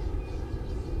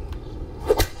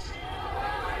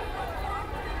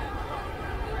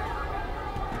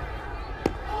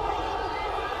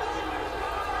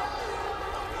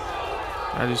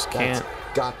 I just can't.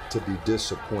 That's got to be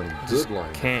disappointing. Good line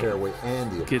in the fairway,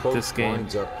 and the approach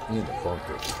winds up in the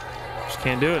bunker. Just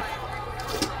can't do it.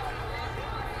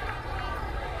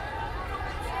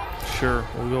 Sure,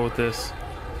 we'll go with this.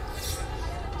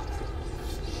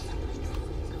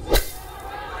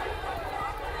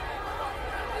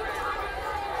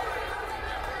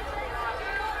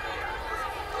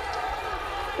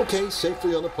 Okay,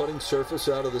 safely on the putting surface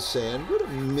out of the sand. Would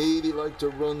have maybe liked to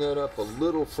run that up a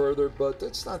little further, but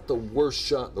that's not the worst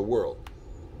shot in the world.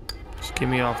 Just get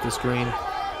me off this green.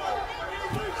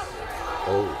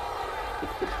 Oh.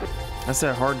 That's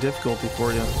that hard difficulty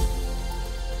for you.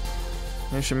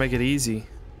 I should make it easy.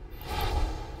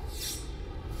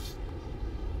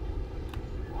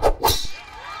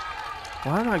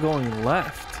 Why am I going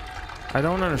left? I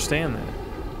don't understand that.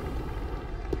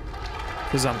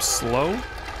 Because I'm slow?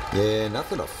 Yeah,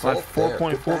 nothing to fault like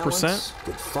 4.4%.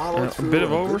 Good follow through, a bit of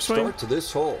overswing. overswing. Start to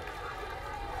this hole.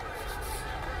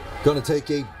 Going to take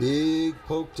a big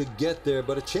poke to get there,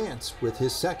 but a chance with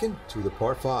his second to the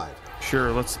par 5.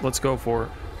 Sure, let's go for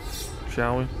it,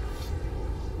 shall we?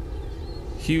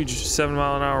 Huge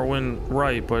 7-mile-an-hour wind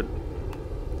right, but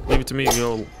leave it to me to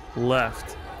go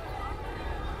left.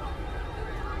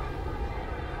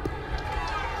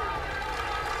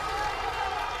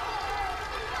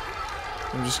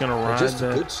 I'm just gonna ride just a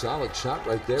that good solid shot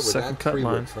right there with second that cut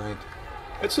 3-wood, line. Frank.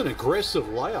 It's an aggressive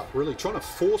layup, really trying to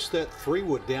force that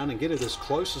 3-wood down and get it as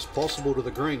close as possible to the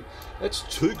green. That's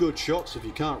 2 good shots if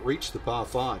you can't reach the par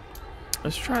 5.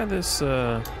 Let's try this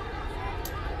long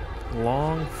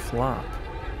flop.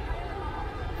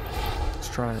 Let's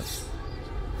try it.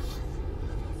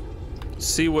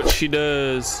 See what she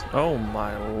does. Oh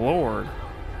my lord.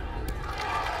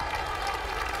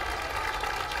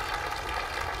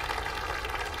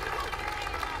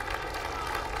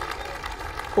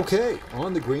 Okay,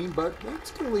 on the green, but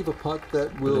that's going to leave a putt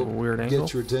that will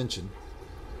get your attention.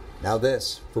 Now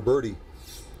this for birdie.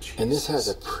 And this has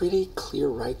a pretty clear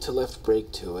right to left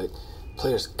break to it.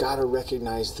 Players got to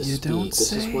recognize the speed.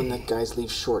 This is one that guys leave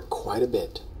short quite a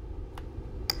bit.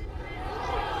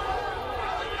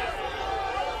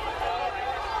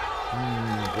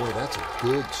 Boy, that's a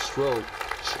good stroke.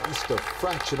 Just a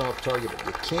fraction off target, but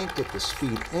you can't get the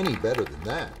speed any better than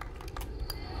that.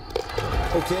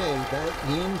 Okay, that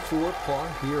in for par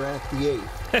here at the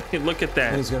 8th. Hey, look at that.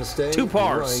 And he's going to stay 2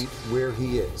 pars. right where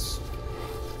he is.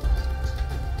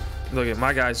 Look at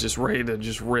my guy's just ready to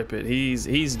just rip it.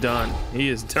 He's done. He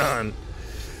is done.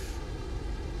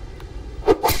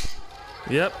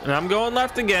 Yep, and I'm going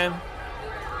left again.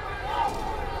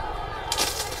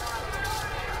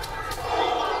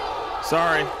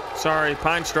 Sorry,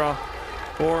 pine straw.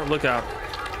 4, look out.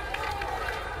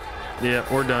 Yeah,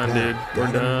 we're done, dude.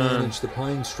 We're done. Manage the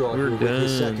pine straw We're here with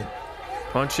his done. second.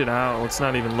 Punch it out. Let's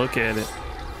not even look at it.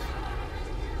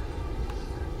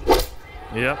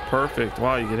 Yep, perfect.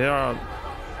 Wow, you get hit on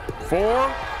 4.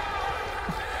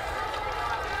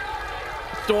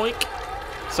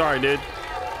 Doink. Sorry, dude.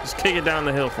 Just kick it down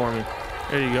the hill for me.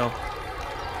 There you go.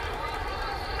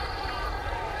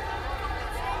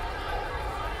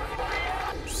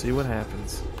 See what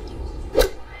happens.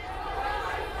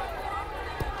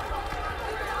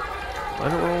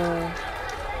 Let it roll.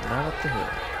 Not up the hill.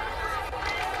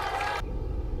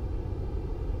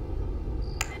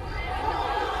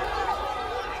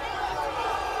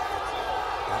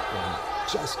 That one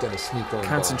just gonna sneak on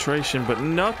Concentration, but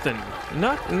nothing.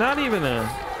 Not even a.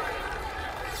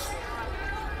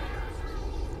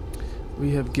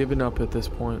 We have given up at this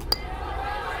point.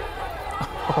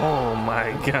 Oh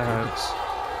my God.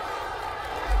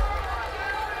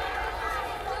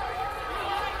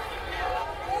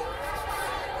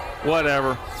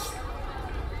 Whatever.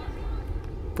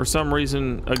 For some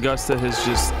reason, Augusta has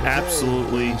just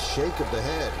absolutely a shake of the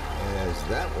head as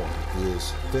that one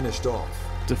is finished off.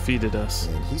 defeated us.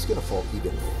 And he's going to fall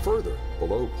even further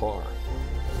below par.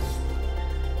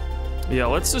 Yeah,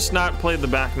 let's just not play the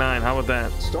back nine. How about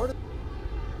that? Started.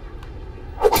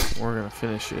 We're gonna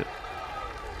finish it.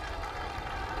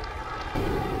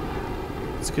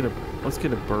 Let's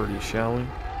get a birdie, shall we?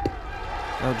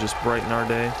 That'll just brighten our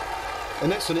day.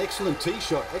 And that's an excellent tee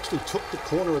shot. Actually took the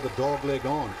corner of the dog leg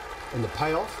on. And the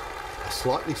payoff, a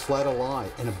slightly flatter lie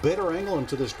and a better angle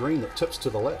into this green that tips to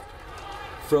the left.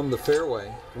 From the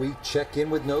fairway, we check in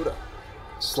with Noda.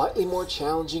 Slightly more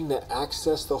challenging to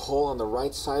access the hole on the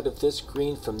right side of this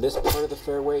green from this part of the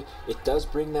fairway. It does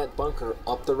bring that bunker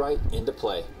up the right into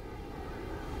play.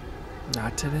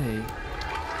 Not today.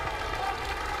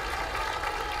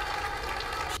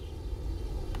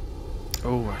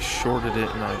 Oh, I shorted it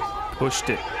and I pushed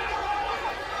it.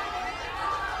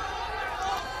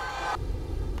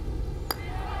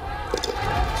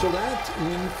 So that's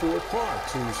in for par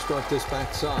to start this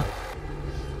backside.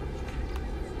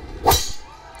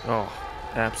 Oh,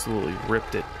 absolutely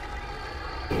ripped it.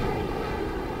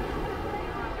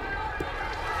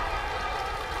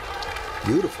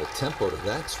 Beautiful tempo to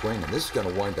that swing, and this is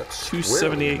going to wind up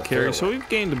 278 carries, so we've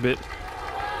gained a bit.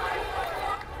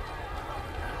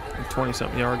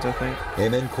 20-something yards, I think.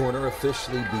 Amen corner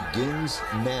officially begins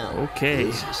now. Okay.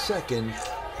 His second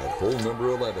at hole number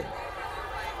 11.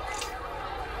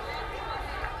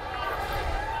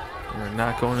 We're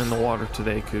not going in the water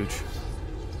today, Cooch.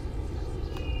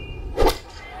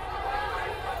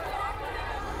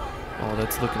 Oh,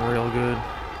 that's looking real good.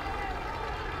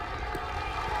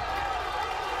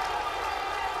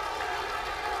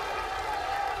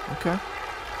 Okay.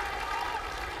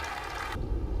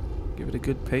 Give it a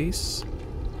good pace.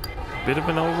 Bit of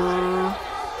an over.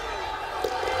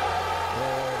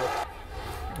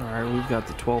 Alright, we've got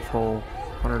the 12th hole.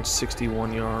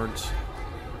 161 yards.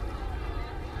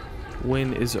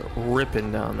 Wind is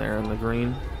ripping down there on the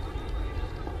green.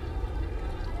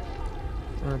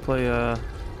 I'm going to play a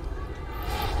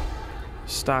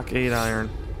stock 8 iron.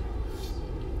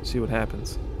 See what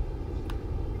happens.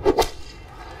 A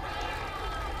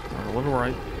little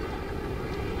right.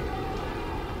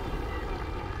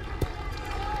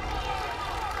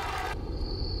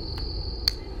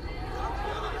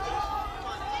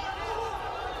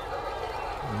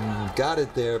 Got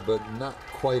it there, but not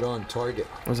quite on target.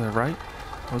 Was I right?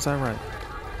 Was I right?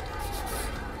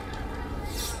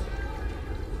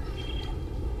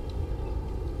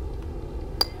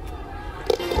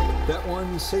 That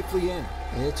one safely in.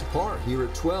 It's a par here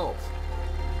at 12.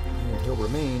 And he'll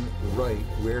remain right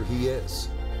where he is.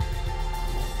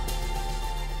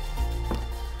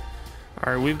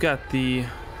 All right, we've got the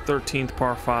 13th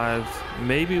par 5.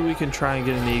 Maybe we can try and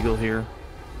get an eagle here.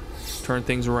 Turn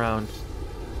things around.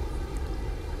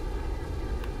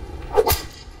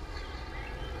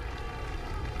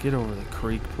 Get over the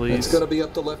creek, please. It's going to be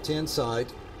up the left-hand side.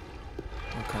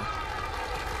 Okay.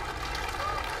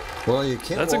 Well, you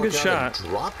can't That's a walk good out shot. and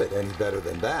drop it any better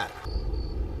than that.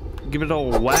 Give it a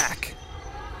old whack.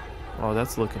 Oh,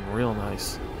 that's looking real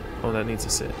nice. Oh, that needs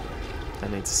to sit. That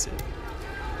needs to sit.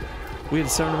 We had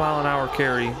 7 mile an hour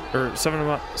carry, or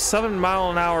 7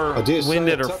 mile an hour wind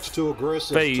at our touch too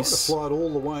aggressive. face. Try to fly it all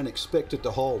the way and expect it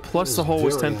to hold. Plus It the hole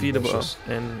was very 10 feet above, ambitious.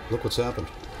 and Look what's happened.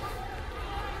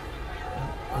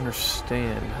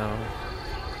 understand how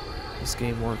this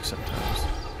game works sometimes.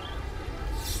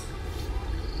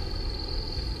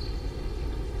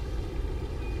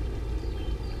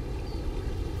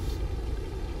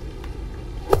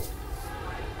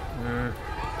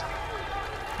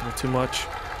 Not too much.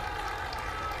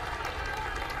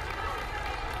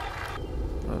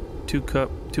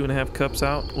 2.5 cups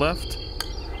out left.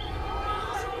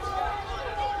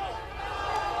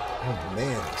 Oh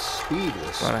man, the speed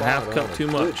was About a half cup too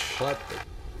much.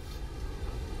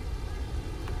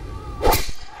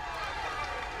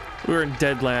 We were in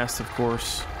dead last, of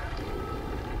course.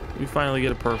 We finally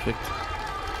get a perfect.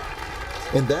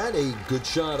 And that a good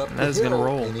shot up the That's gonna hill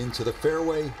roll. and into the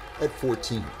fairway at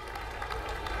 14.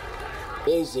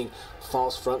 Amazing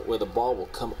false front where the ball will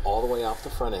come all the way off the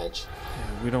front edge.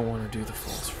 Yeah, we don't want to do the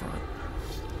false front.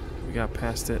 We got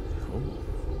past it. Oh.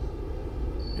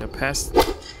 We got past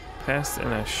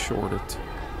and I short it.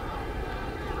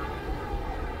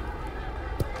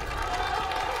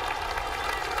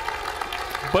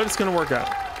 But it's gonna work out.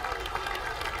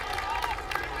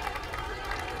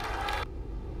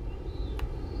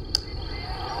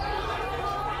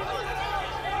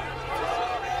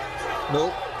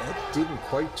 Nope, that didn't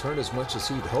quite turn as much as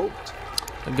he'd hoped.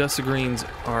 Augusta greens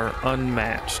are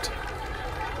unmatched.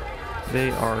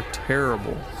 They are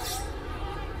terrible.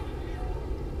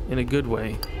 In a good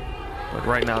way. But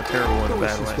right now, terrible in a No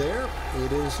bad issues way. there.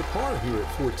 It is a par here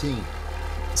at 14.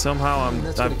 Somehow And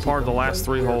that's I've gonna keep parred the him last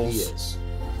right 3 where he holes. is.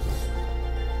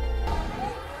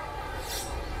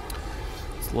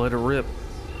 Let's let it rip.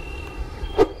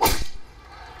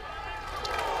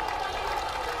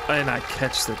 And I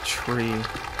catch the tree.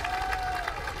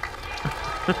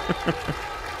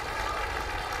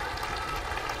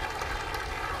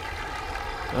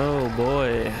 Oh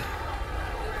boy.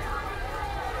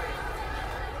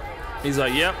 He's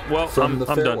like, yep, well, From I'm the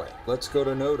done. fairway, let's go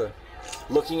to Noda.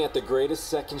 Looking at the greatest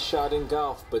second shot in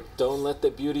golf, but don't let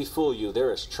the beauty fool you.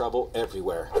 There is trouble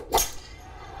everywhere.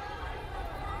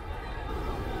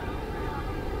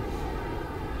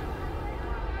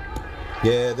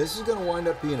 Yeah, this is going to wind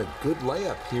up being a good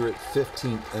layup here at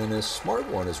 15, and a smart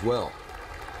one as well.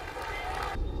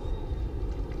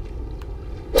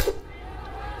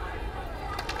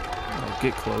 Oh,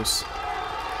 get close.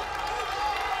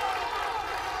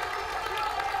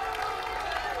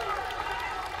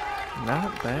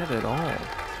 Not bad at all.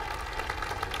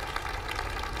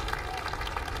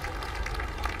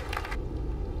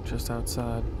 Just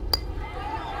outside.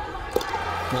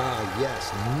 Ah,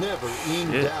 yes, never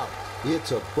in Shit. doubt.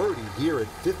 It's a birdie here at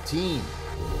 15.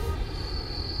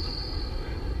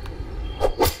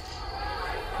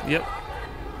 Yep.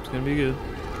 It's gonna be good.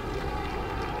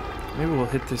 Maybe we'll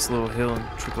hit this little hill and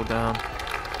trickle down.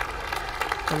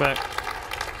 Come back.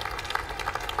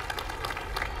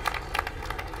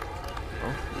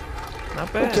 Oh,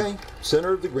 not bad. Okay,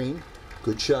 center of the green.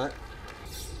 Good shot.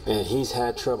 And he's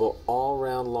had trouble all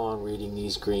round long reading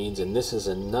these greens, and this is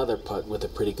another putt with a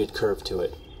pretty good curve to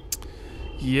it.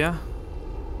 Yeah.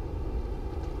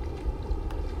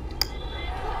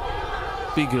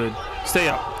 Be good. Stay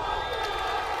up.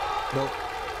 Nope.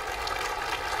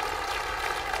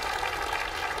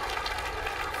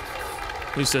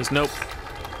 He says nope.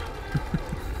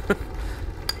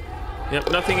 Yep,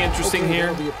 nothing interesting Okay, here.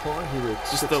 that'll be a par here at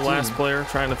Just 16, the last player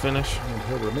trying to finish. and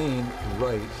he'll remain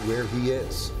right where he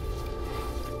is.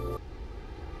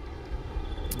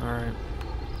 Alright.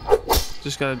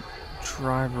 Just got a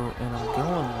driver and I'm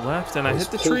going left and I Nice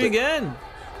hit the pulled tree it. again.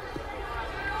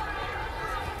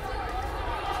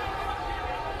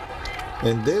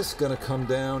 And this going to come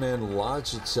down and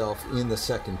lodge itself in the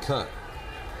second cut.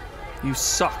 You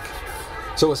suck.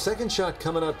 So a second shot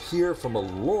coming up here from a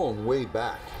long way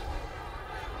back.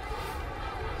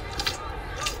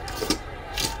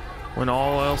 When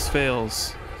all else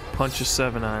fails, punch a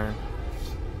 7-iron.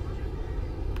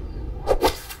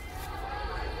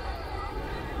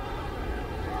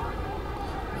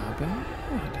 Not bad.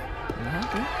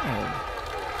 Not bad.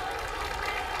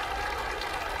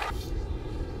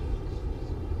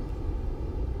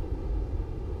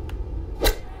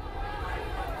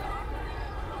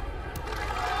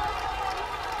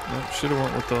 Nope, should have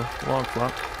went with the long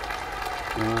flop.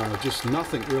 Just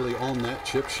nothing really on that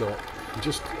chip shot.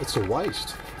 It's a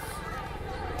waste.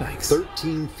 Thanks.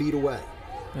 13 feet away.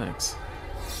 Thanks.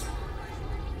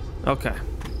 Okay.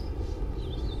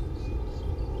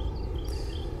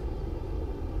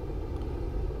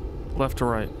 Left to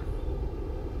right.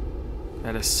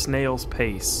 At a snail's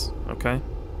pace, okay?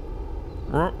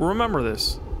 Remember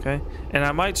this, okay? And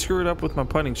I might screw it up with my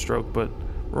putting stroke, but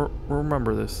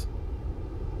remember this.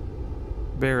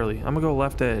 Barely. I'm gonna go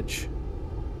left edge.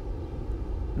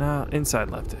 Nah, inside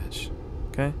left edge.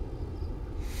 Okay?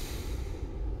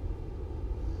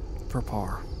 For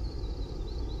par.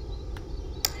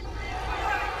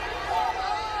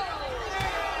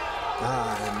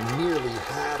 I nearly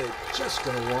had it. Just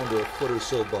going to wander a foot or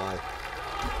so by.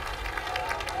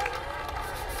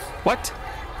 What?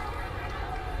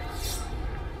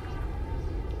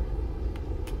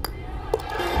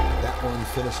 That one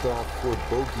finished off for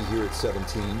bogey here at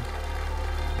 17.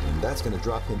 And that's going to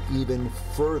drop him even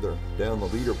further down the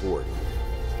leaderboard.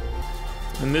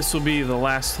 And this will be the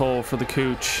last hole for the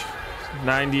Cooch.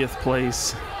 90th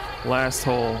place. Last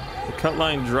hole. The cut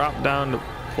line dropped down to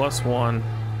 +1.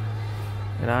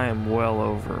 And I am well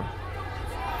over.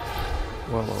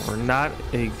 Well over. Not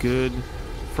a good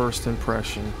first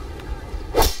impression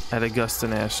at Augusta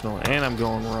National. And I'm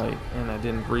going right. And I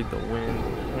didn't breathe the wind.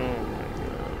 Oh my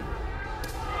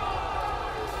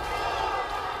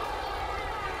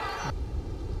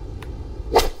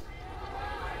God.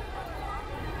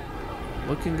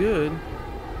 Looking good.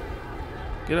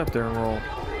 Get up there and roll.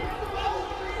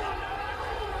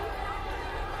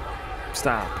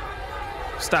 Stop.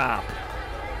 Stop.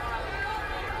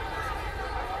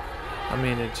 I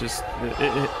mean, it just,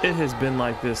 it has been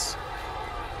like this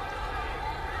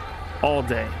all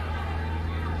day.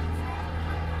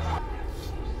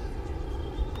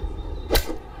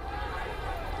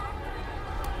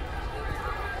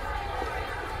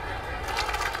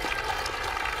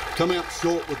 Coming up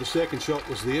short with the second shot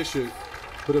was the issue,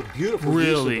 but a beautiful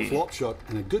use of the flop shot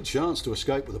and a good chance to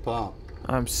escape with a par.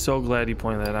 I'm so glad you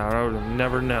pointed that out. I would have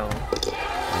never known.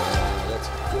 That's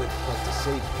a good putt to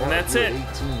save par. And that's it.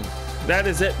 18. That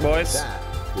is it, boys. That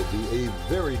will be a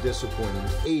very disappointing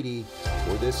 80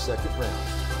 for this second round.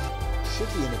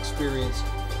 Should be an experience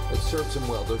that serves him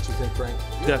well, don't you think, Frank?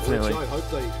 Yeah, Definitely. I hope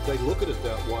they look at it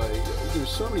that way.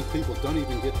 There's so many people don't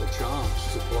even get the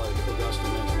chance to play Augusta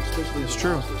National, especially in the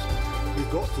true. Masters.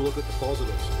 You've got to look at the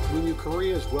positives. When your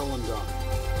career is well and done,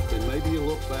 then maybe you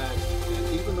look back,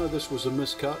 and even though this was a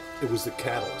miscut, it was the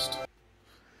catalyst.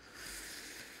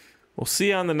 We'll see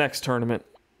you on the next tournament.